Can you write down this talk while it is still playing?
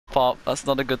Pop, that's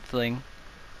not a good thing.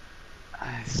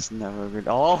 It's never good.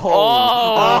 Oh,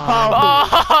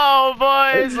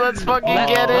 boys, let's fucking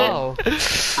get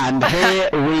it. And here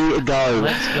we go.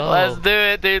 Let's go. Let's do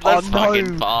it, dude. Let's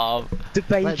fucking pop. The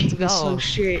baking Let's is so go.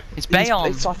 shit. It's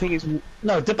bayon. I think it's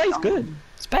no. The bait's good.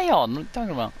 It's bayon. What are you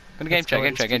talking about? Gonna game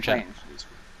check. Game.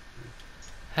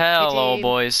 Hello,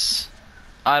 boys.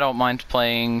 I don't mind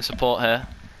playing support here.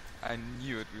 I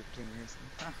knew it. We were playing against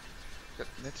them. Got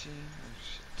Netchy. Oh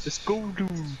shit. Let's go, dude.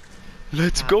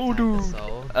 Let's go, dude.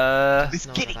 Let's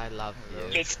get it. I love you.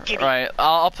 Let's get it. Right,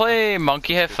 I'll play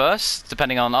monkey here first,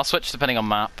 depending on. I'll switch depending on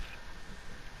map.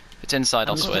 If it's inside,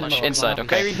 I'll switch. Inside,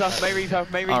 okay. May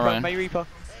Reaper.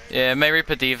 Yeah, May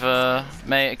Reaper Diva.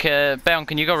 Bayon,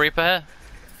 can you go Reaper here?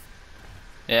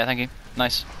 Yeah, thank you.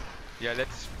 Nice. Yeah,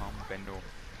 let's farm Bendo.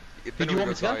 Did you want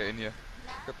me to go? In here.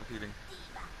 Got the feeling.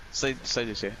 Say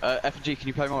this here. FNG, can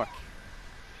you play more?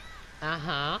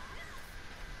 Yeah,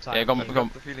 go. I've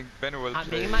got the feeling Benno will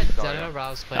play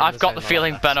Zarya. I've got the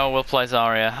feeling Benno will play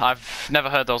Zarya. I've never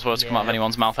heard those words come out of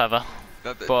anyone's mouth ever.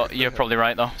 But you're probably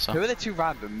right though. So. Who are the two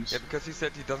randoms? Yeah, because he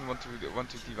said he doesn't want to diva on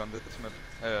this map,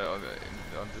 on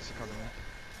this economy.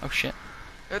 Oh shit.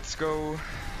 Let's go.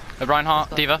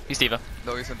 Reinhardt, Diva. He's Diva.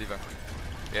 No, he's on diva.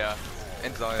 Yeah.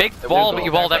 And Zarya. Big wall, but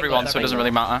you walled everyone, so it doesn't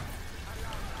really matter.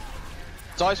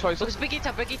 Zarya's frozen. Focus, big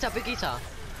eater.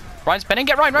 Ryan's spinning.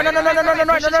 Get Ryan. Ryan. No.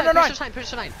 Push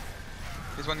the line.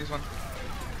 He's one.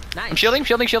 Nice. I'm shielding.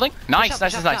 Nice.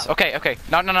 Okay.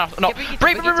 No. Bree.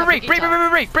 Point.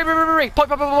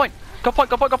 Go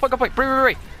point.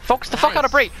 Bree. Focus the fuck out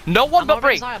of Bree. No one but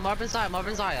Bree. Marvin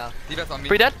Zarya. Diva's on me.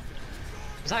 Bree dead.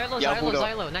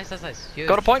 Zarya low. Nice.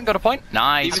 Go to point.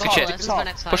 Nice. Good shit.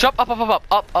 Push up. I've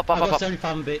got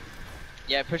 75 a bit.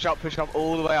 Yeah, push up,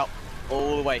 all the way up.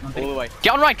 All the way.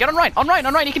 Get on Ryan. On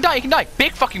Ryan. He can die.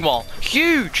 Big fucking wall.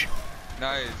 Huge.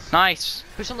 Nice.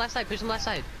 Push him left side.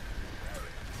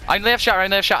 I only have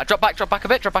shatter. Drop back a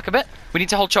bit. We need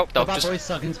to hold choke though. Boys,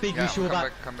 so I can speak. Yeah, come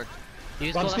back.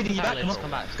 I'm speeding you back.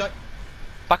 Come on. Let's go.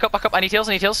 Back up. I need heals.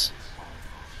 You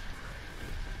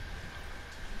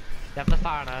have the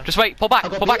fire now. Just wait. Pull back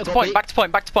to point. Back to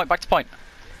point.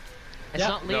 It's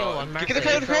not Leo on Mercy. Kill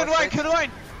the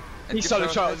line. He's solo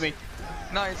shot with me.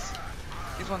 Nice.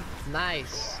 He's one.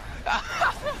 Nice. Oh,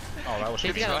 that was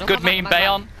Good meme,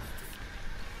 Bayon.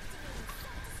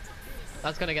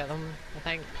 That's gonna get them, I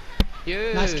think.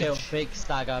 Huge. Nice kill. Big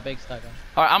stagger.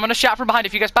 Alright, I'm gonna shout from behind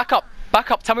if you guys back up.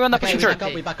 Tell me when they're pushing through.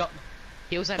 We back up.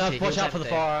 Heals empty. Watch out for the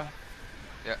far.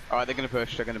 Yeah. Alright, they're gonna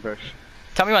push. Tell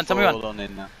me when. Hold on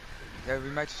in now. Yeah, we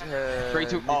might. 3,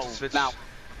 2, need to switch. Now.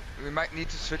 We might need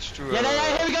to switch to. Yeah,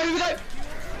 here we go.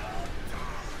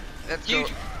 Let's go.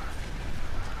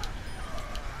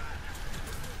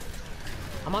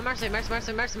 I'm on Mercy.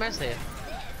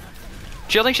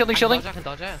 Shielding. I can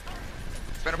dodge it.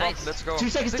 Nice. Let's go. 2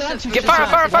 seconds down. Get fire.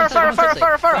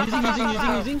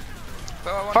 Using.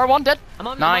 Fire one dead. I'm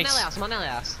on Nice.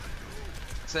 Elias.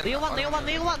 Leo one.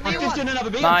 I'm just doing another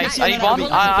beat. Nice. I need one.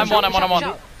 I'm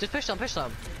one. Just push them.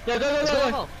 Yeah,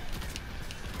 go.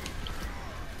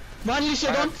 Ryan, you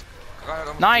should on.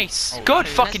 Nice. Good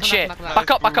fucking shit. Back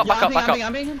up.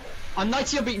 I'm being. I'm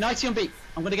 90 on beat.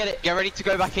 I'm gonna get it. Get ready to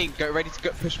go back in.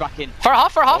 Push back in. For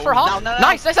half. No.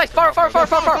 Nice. Fire.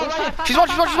 She's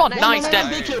one. Nice, dead.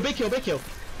 Big kill.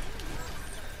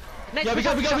 Yeah, we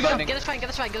go. Get us fine.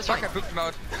 Fuck, I booked him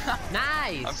out.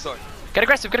 Nice. I'm sorry. Get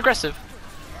aggressive.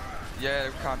 Yeah,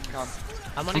 we can't.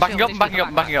 I'm backing up. I'm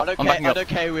backing up. I don't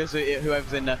care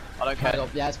whoever's in there. I don't care.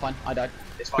 Yeah, it's fine. I don't.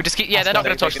 We just keep. Yeah, they're not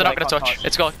gonna touch.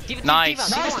 Let's go. Nice.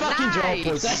 Nice fucking job,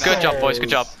 boys. Good job, boys. Good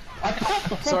job.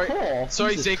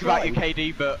 Sorry, Zig, about your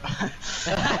KD, but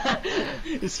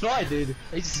it's fine, dude.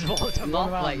 He just walked him off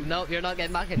like, nope, you're not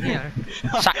getting back in here.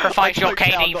 Sacrifice your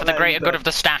KD for the greater good of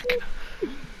the stack.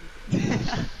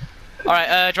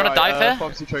 Alright, do you wanna dive here?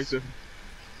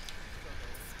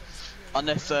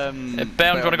 Unless Bayon,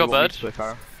 do you wanna go bird?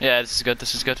 Yeah, this is good.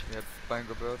 Yeah, Bayon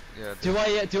go bird. Yeah. Do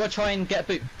I try and get a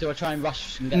boot? Do I try and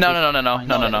rush and get No.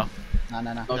 No.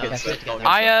 Okay,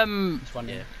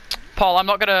 Paul, I'm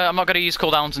not gonna use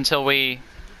cooldowns until we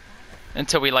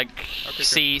like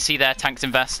see their tanks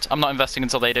invest. I'm not investing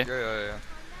until they do. Yeah,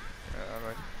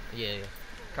 alright. Yeah.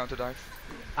 Counter dive.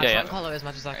 I try and follow as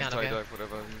much as I can, okay? Dive,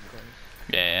 whatever you call it.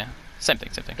 Yeah. Same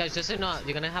thing. Guys, just so you know,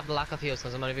 you're gonna have the lack of heals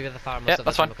because I'm gonna be with the farm most Yeah, of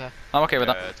that's the time, fine. okay? I'm okay with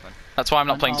that. That's fine. That's why I'm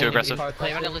not playing too aggressive.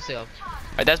 Play around Lucio.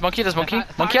 Right, there's Monkey.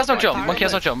 Monkey has no jump.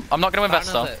 I'm not gonna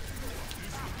invest though.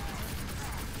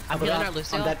 I'm healing our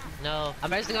Lucio. No,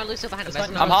 I'm resting our Lucio behind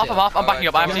him. I'm half. I'm backing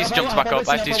up. I have to use jump to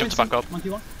back up. Monkey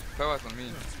one. That was on me.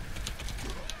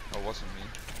 Oh, wasn't me.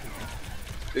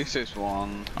 This is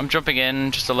one. I'm jumping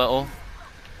in just a little.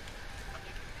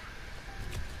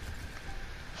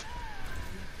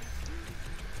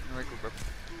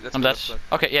 Let's I'm go dead. left side.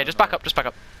 Okay, yeah, just back up, just back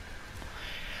up.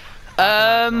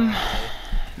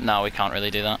 No, we can't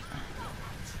really do that.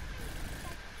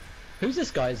 Who's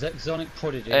this guy? Zonic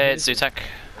Prodigy? It's Zutek.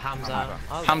 Hamza.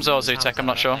 Oh, Hamza or Zutek, I'm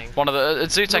not sure. One of the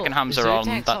Zutek and Hamza are on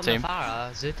that team.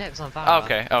 Zutek's on fire.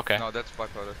 Okay, okay. No, that's by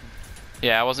powder.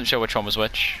 Yeah, I wasn't sure which one was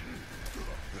which.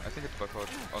 I think it's by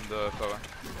powder on the power.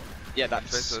 Yeah,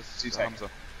 that's Faces Hamza.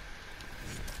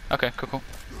 Okay, cool, cool.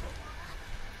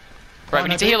 Right, we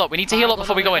need to heal up. We need to heal up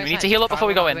before we go in. We need to heal up before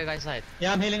we go in.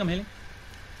 Yeah, I'm healing, I'm healing.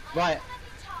 Right.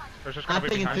 I'm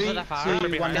picking 3,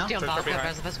 2, 1 now.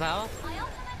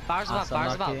 Bars above,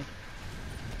 bars above.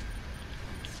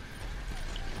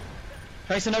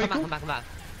 Tracer, no, we Come cool. back, come back.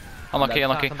 Unlucky,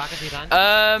 unlucky. Come back if you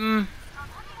can.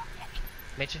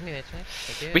 Mage me.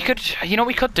 We could, you know what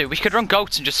we could do? We could run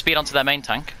goats and just speed onto their main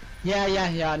tank.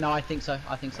 Yeah, no, I think so.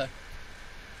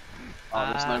 Oh,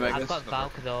 there's no make I've this. got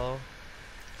Valk though.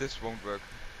 This won't work.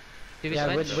 Do we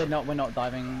Yeah, switch? we're not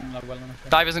diving well enough.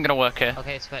 Dive isn't gonna work here.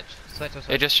 Okay, switch.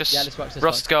 It just Yeah, this works, this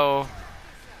Rust go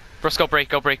break,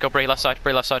 go left side,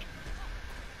 left side.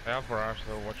 I have Barrage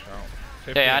though, watch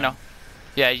out. Yeah, I know.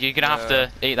 Yeah, you're gonna have to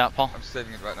eat that, Paul. I'm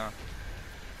saving it right now.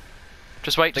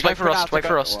 Just wait for Rust, wait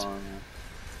for Rust.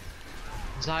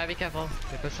 Zaya, be careful.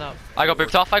 We push up. I got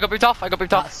booped off.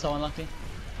 That's so unlucky.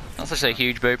 That's actually a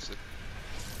huge boop.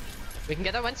 We can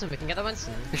get that Winston.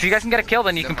 If you guys can get a kill,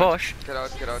 then you can push. Get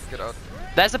out.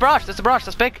 There's the barrage,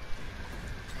 that's big.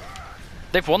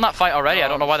 They've won that fight already, I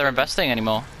don't know why they're investing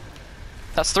anymore.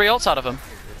 That's 3 ults out of them.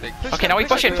 Okay, now we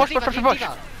push in, push. Push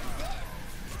up.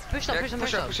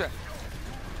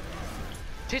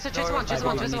 Chase one.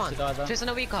 Chase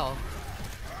no recall.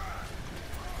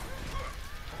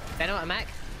 They know what a mech.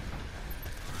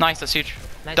 Nice, that's huge.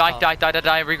 Nice Die, call.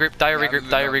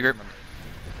 regroup.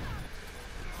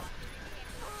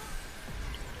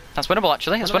 That's winnable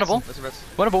actually, that's winnable. That's the best.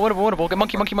 Winnable. Get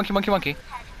monkey.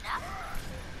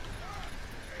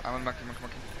 I'm on monkey.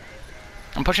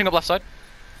 I'm pushing up left side.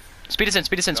 Speed us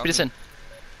in.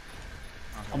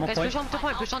 I'm on Guys, point.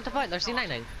 push on to point. There's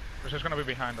C99. We're just gonna be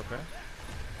behind, okay?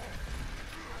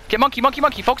 Get monkey.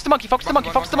 Focus the monkey.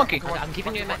 I'm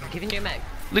giving you a mech.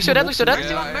 Lucio dead. Mercy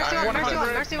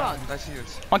one. Nice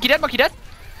heals. Monkey dead.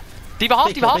 Diva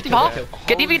half.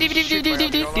 Get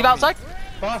Diva outside.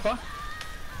 Far.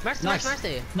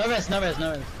 Mercy. No res.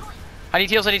 I need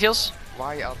heals.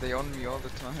 Why are they on me all the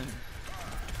time?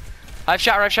 I have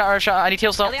shatter. I need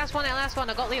heals though. LAS one.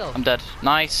 I got Leo. I'm dead.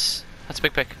 Nice. That's a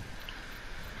big pick.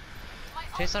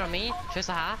 Chaser on me.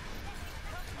 Chaser half.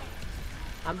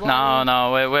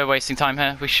 No, we're wasting time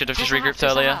here. We should have just regrouped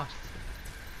earlier.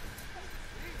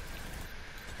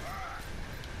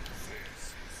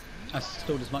 I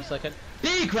stalled as much as I could.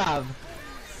 Big grab!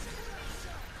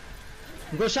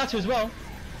 We've got shatter as well.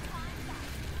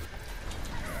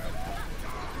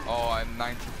 Oh, I'm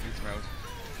 93 smells.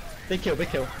 Big kill.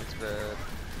 It's bad.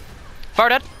 Fire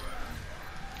dead.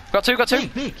 Got two.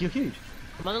 Big, you're huge.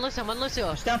 One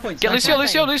Lucio. Stand point. Get Lucio.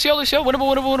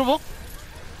 Winnable.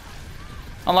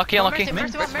 Unlucky.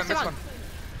 Mercy one.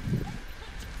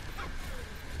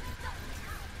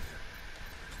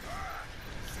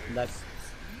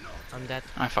 I'm dead.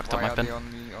 I fucked up Why my are pin. they on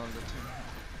me all the time?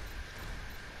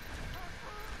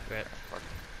 Great. Fuck.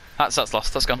 That's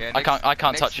lost. That's gone. Yeah, I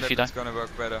can't touch if you die. It's gonna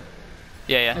work better.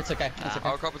 Yeah. It's okay.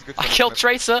 Our cop is good. I killed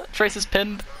Tracer. Tracer's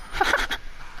pinned.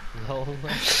 No.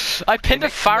 I pinned a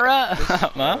Farah.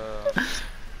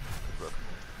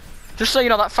 Just so you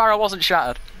know, that Farah wasn't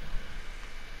shattered.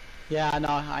 Yeah,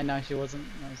 I know she wasn't.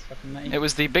 That was fucking nutty. It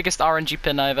was the biggest RNG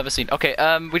pin I've ever seen. Okay,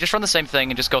 we just run the same thing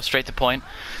and just go straight to point.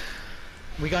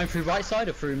 We going through right side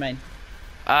or through main?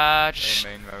 Just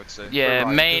Main, I would say. yeah,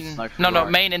 Right, main. there's No, right.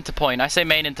 main into point. I say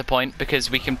main into point because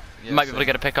we can might be able to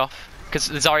get a pick off. Because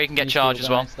Zarya can get charged as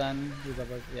well. Then.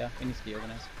 Yeah, we need to be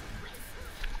organised.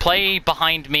 Play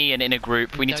behind me and in a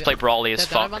group. We need to play brawly as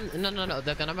fuck. No,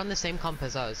 they're gonna run the same comp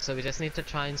as us, so we just need to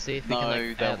try and see if we can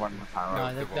like... they'll run with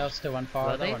power. No, they'll still run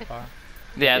far. Will They'll they? run far.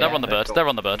 Yeah, they're on the bird. They're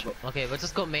on the bird. Okay, we'll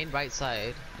just go main right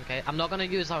side, okay? I'm not gonna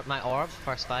use my orb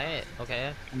first fight,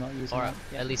 okay? I'm not using Or that.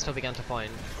 Yeah. at least till we get to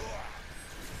point.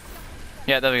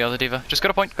 Yeah, there we go, the diva. Just go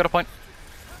to point. They're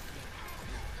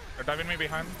diving me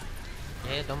behind.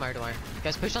 Yeah, don't worry.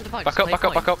 Guys, push on to point. Back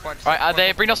up. Alright,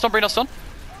 they bring no stun.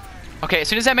 Okay, as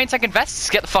soon as their main tank invests,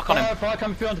 get the fuck on him. Fire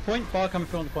coming through on the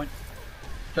point.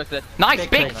 Nice,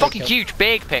 big, fucking kill. huge,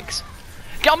 big picks.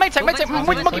 Get on main tank, monkey.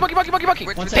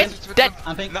 One Pin, second. dead.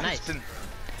 I'm pink. Nice.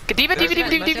 Get diva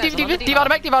out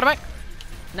of mech.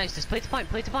 Nice, just play to point.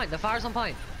 The fire's on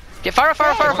point. Get fire.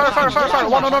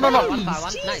 One, no.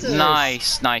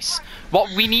 Nice. Nice. What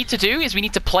we need to do is we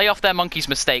need to play off their monkey's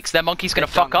mistakes. Their monkey's gonna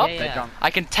fuck up. Yeah. I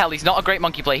can tell he's not a great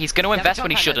monkey player. He's gonna invest when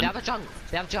he shouldn't.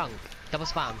 They have junk. Double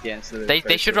spam. Yeah, so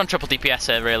They should run triple DPS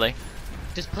here, really.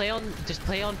 Just play on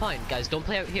point, guys. Don't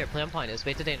play out here. Play on point. It's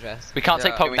way too dangerous. We can't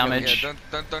take poke damage. Yeah,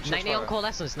 don't 90 on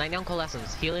coalescence. 90 on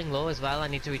coalescence. Healing low as well. I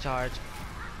need to recharge.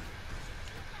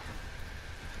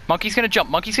 Monkey's gonna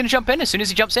jump in. As soon as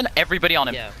he jumps in, everybody on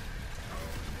him.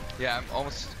 Yeah, I'm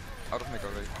almost out of mech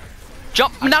already.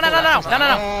 Jump! No.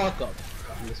 Oh god.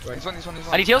 He's one.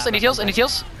 I need heals.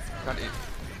 Can't eat.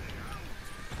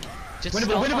 Just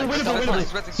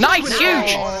Winnable. Nice,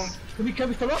 huge! Can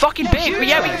we follow up? Fucking big!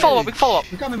 Yeah, we can follow up.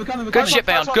 We're coming. Good shit,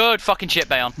 Bayon. Good fucking shit,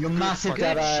 Bayon. You're massive, Good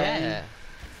Dada.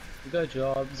 shit. Good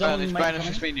job. There's Brandon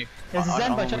just beating you. There's a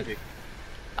Zen by chance.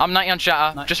 I'm 90 on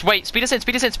shatter. Nice. Just wait. Speed us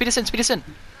in.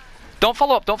 Don't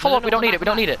follow up. We don't need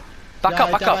it. Back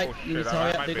up.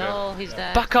 No, he's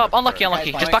dead. Back up. Unlucky.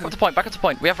 Okay, Just back up to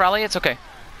point. We have rally. It's okay.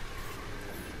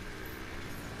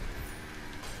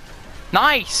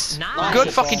 Nice. Good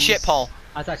Nice. fucking shit, Paul.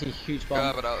 That's actually a huge bomb.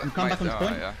 Yeah, but I'm coming back on this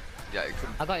point. Yeah, you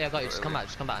couldn't. I got you. Just come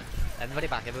back. Everybody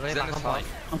back on point.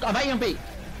 I'm 80 on beat.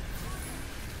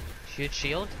 Huge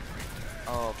shield.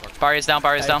 Oh fuck. Barriers down.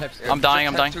 Yeah, I'm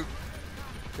dying.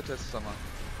 Contest someone.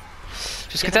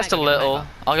 Just Get the contest a mega, get the little. mega.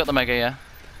 I'll get the mega, yeah.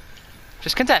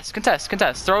 Just contest.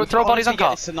 Throw bodies on Get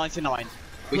cart. this to 99.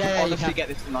 We Yeah, can you honestly can. get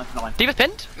this to 99. Diva's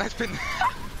pinned. Nice pin.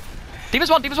 Diva's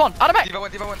one. Out of mech. Diva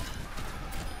one.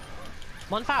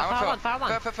 One fire one.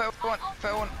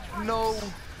 Fair one. No.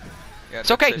 Yeah,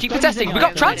 It's okay. Keep contesting. We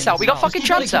got trance out. We got fucking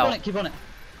trance out. Keep on it.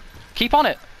 Keep on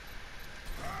it.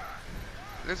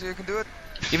 Listen, you can do it.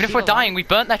 Even if we're dying, we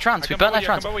burnt their trance.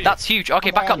 That's huge.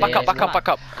 Okay, back up.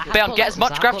 Bayon, get as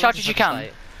much grab charge as you can.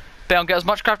 Bayon, get as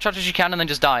much grab charge as you can and then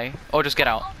just die. Or just get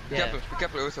out. Be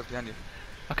careful, Ursa's behind you.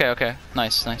 Okay.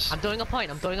 Nice. I'm doing a point.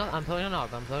 I'm throwing an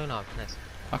orb. Nice.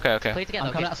 Okay. Play together.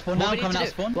 I'm coming out of spawn now.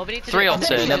 What we need to do? 3 ults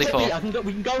here, nearly 4. We can go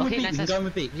with beat. We can go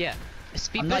with beat. Yeah.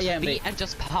 Speed I'm not push yet in B beat. and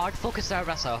just hard focus our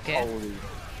Aressa, okay?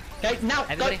 Okay, now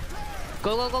Everybody.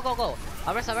 Go. Aressa.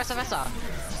 I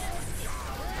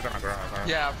don't agree.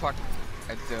 Yeah, fuck.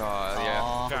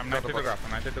 Yeah. I'm 90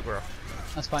 to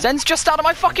graph. That's fine. Zen's just out of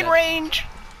my fucking Okay. range.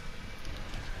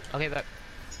 Okay, but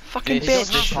Fucking This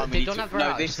bitch. time we they need don't to- have no,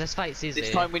 barrage. this- This fight's easy.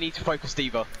 This time we need to focus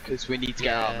Diva, because we need to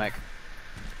get out of mech.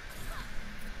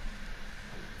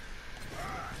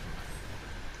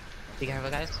 Be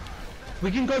careful, guys.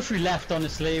 We can go through left,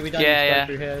 honestly. We don't need to go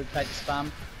through here. Take the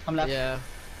spam. Come left. Yeah.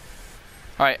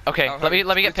 Alright, okay. Let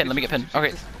me get pinned.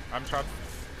 Okay. I'm trapped.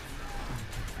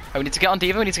 Oh, we need to get on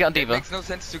Diva. It makes no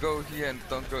sense to go here and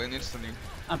don't go in instantly.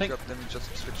 I think. Then we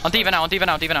just switch. On Diva now. Get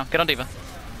on Diva.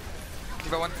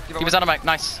 Diva one. Diva's out of mech.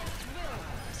 Nice.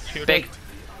 Shoot. Big.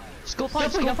 School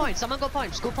point. Someone go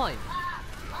point. School point.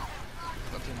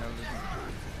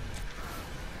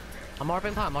 I'm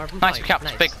orbing point. Nice, we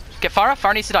capped. Big. Get Farah.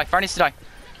 Farah needs to die.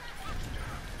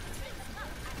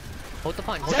 Hold the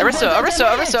point.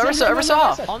 Arissa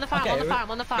half. On the fire.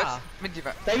 On the fire. Mid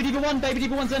Diva. Baby Diva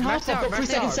 1's in half. Mercy I've got 3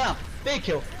 Mercy seconds orb. down. Big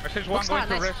kill. Message one going to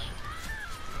Nice. wrist.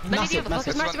 Massive.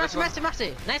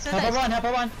 Mercy. Nice. Help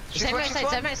I run. Same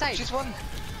right side. She's one.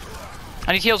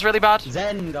 I need heals really bad.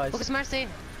 Zen, guys. Focus Mercy.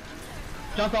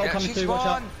 Jump out coming She's through, watch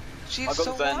out. one. She's I got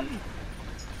so Zen. one.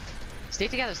 Stay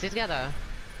together.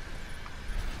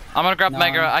 I'm gonna grab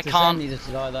Mega. I Zen can't. needed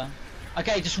to die there.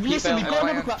 Okay, just listen. We've got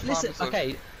another grab. Listen.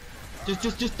 Okay.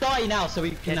 Just die now so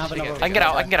we can have another. I can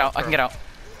get out.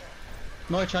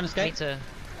 Moira trying to escape. Need to.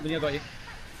 Then I got you.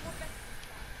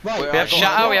 Right. We have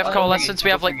Shatter, we have Coalescence, we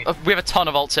have a ton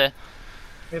of ults here.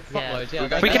 We have Yeah. fuckloads,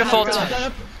 yeah. We can afford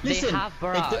to- They Listen. have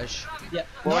barrage. Yeah.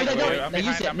 No, they I'm don't. They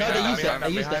use it. behind, No, they I'm use it. behind, They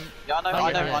I'm used it. behind. Yeah,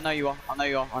 I know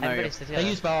you are. Everybody stay They together.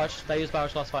 used barrage. They used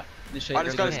barrage last fight. Literally.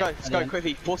 Alright, let's go,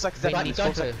 quickly. 4 seconds They left. need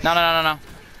Don't- to. No.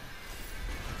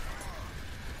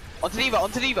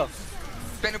 Onto Diva.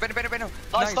 Benno.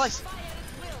 Nice.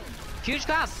 Huge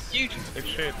grab. Huge. Big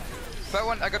shit. Fair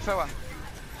one. I got fair one.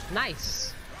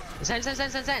 Nice. Zen.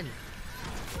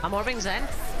 I'm orbing Zen.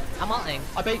 I'm ulting.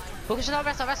 I beat. Focus on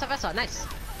Aressa. Nice.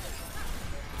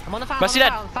 I'm on the fire. Mercy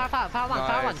dead. Fire one.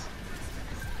 Nice.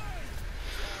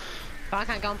 Fire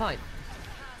can't go on point.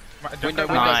 Window,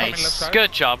 Nice.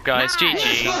 Good job, guys. Let's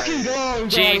GG. fucking go,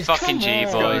 G guys. fucking Come G,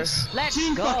 on. boys. Let's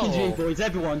G go. fucking G, boys.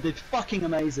 Everyone did fucking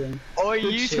amazing. Oh, Good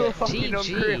you shit. two are fucking on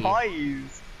GG. career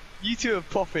highs. You two are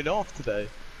popping off today.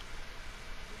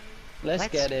 Let's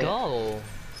get it. go.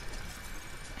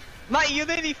 Mate, you're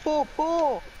nearly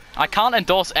 4-4. I can't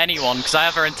endorse anyone because I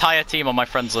have our entire team on my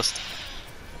friends list.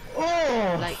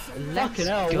 Oh, Like, let's fucking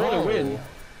hell, go. what a win.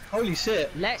 Holy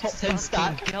shit. Let's Top 10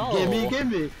 stack. go.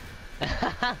 Gimme. Let's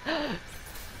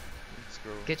go.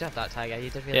 Good job, that Tiger. You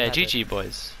did really Yeah, well, GG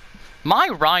boys. My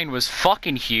Rhine was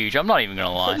fucking huge. I'm not even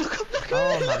gonna lie.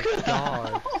 Oh my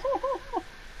god.